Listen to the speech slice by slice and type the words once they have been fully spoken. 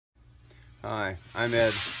Hi, I'm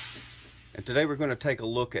Ed, and today we're going to take a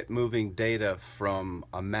look at moving data from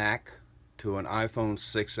a Mac to an iPhone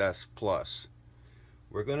 6s Plus.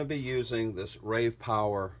 We're going to be using this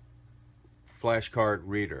Ravpower flashcard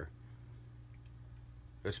reader.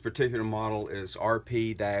 This particular model is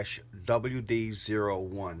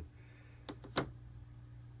RP-WD01.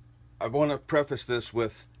 I want to preface this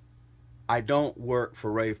with, I don't work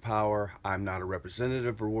for Ravpower. I'm not a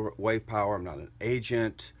representative for Ravpower. I'm not an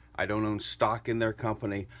agent. I don't own stock in their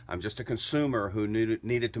company. I'm just a consumer who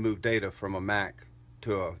needed to move data from a Mac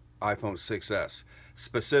to an iPhone 6s,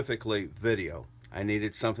 specifically video. I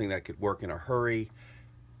needed something that could work in a hurry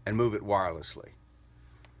and move it wirelessly.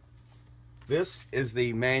 This is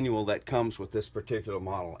the manual that comes with this particular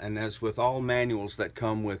model, and as with all manuals that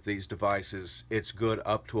come with these devices, it's good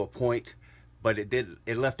up to a point, but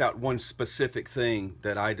it left out one specific thing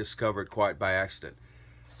that I discovered quite by accident.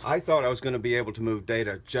 I thought I was going to be able to move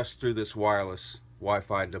data just through this wireless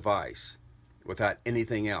Wi-Fi device without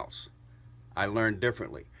anything else. I learned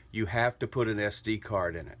differently. You have to put an SD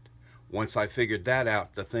card in it. Once I figured that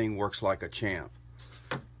out, the thing works like a champ.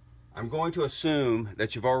 I'm going to assume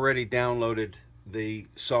that you've already downloaded the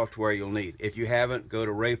software you'll need. If you haven't, go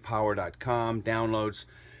to ravpower.com, downloads,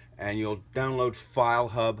 and you'll download File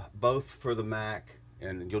Hub, both for the Mac,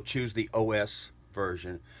 and you'll choose the OS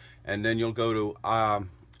version, and then you'll go to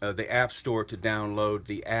the App Store to download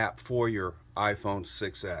the app for your iPhone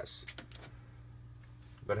 6s.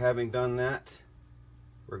 But having done that,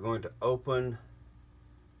 we're going to open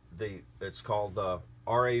it's called the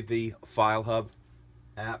RAV File Hub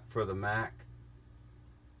app for the Mac.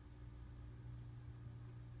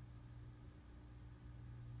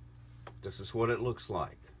 This is what it looks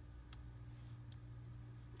like.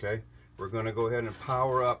 Okay, we're going to go ahead and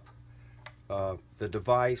power up the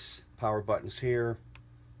device. Power button's here.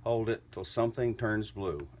 Hold it till something turns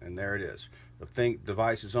blue, and there it is. The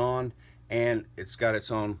device is on, and it's got its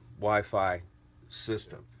own Wi-Fi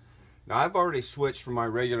system. Now, I've already switched from my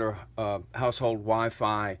regular household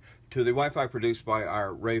Wi-Fi to the Wi-Fi produced by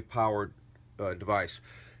our Ravpower device.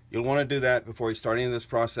 You'll want to do that before you start any of this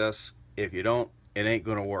process. If you don't, it ain't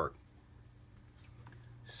going to work.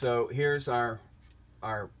 So here's our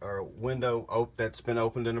window that's been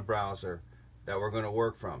opened in a browser that we're going to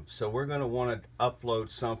work from. So we're going to want to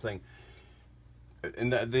upload something,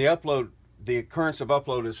 and the occurrence of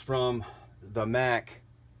upload is from the Mac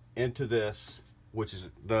into this, which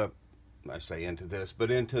is I say into this,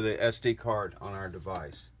 but into the SD card on our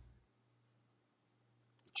device.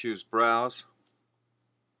 Choose Browse,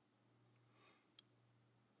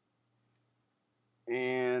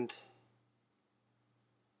 and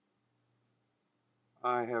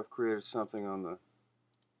I have created something on the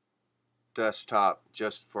desktop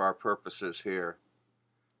just for our purposes here.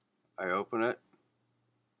 I open it,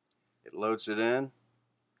 it loads it in,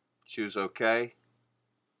 choose OK.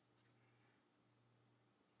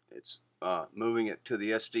 It's moving it to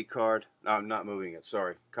the SD card. No, I'm not moving it,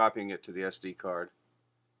 sorry. Copying it to the SD card.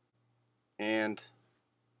 And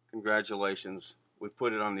congratulations, we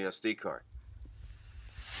put it on the SD card.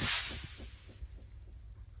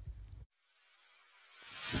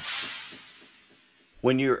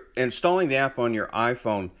 When you're installing the app on your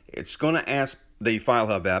iPhone, it's going to ask the File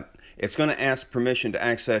Hub app, it's going to ask permission to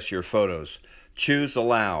access your photos. Choose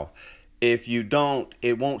Allow. If you don't,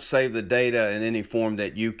 it won't save the data in any form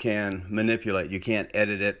that you can manipulate. You can't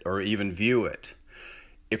edit it or even view it.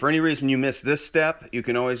 If for any reason you miss this step, you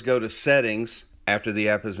can always go to Settings after the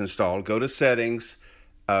app is installed. Go to Settings,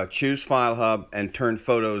 choose File Hub, and turn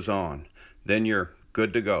Photos on. Then you're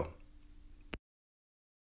good to go.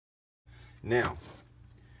 Now,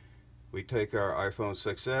 we take our iPhone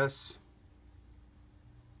 6s,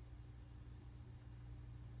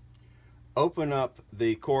 open up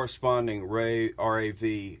the corresponding RAV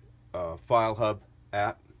File Hub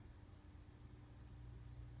app,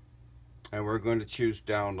 and we're going to choose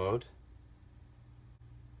Download,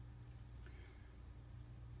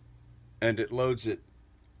 and it loads it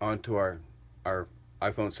onto our iPhone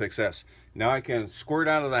 6s. Now I can squirt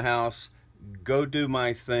out of the house, go do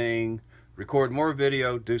my thing, record more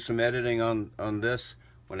video, do some editing on this.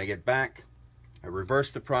 When I get back, I reverse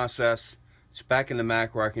the process. It's back in the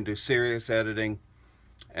Mac where I can do serious editing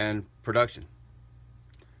and production.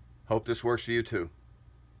 Hope this works for you too.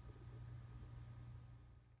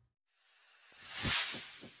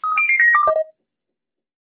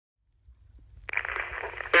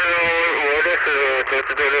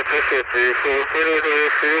 This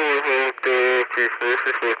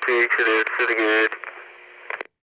is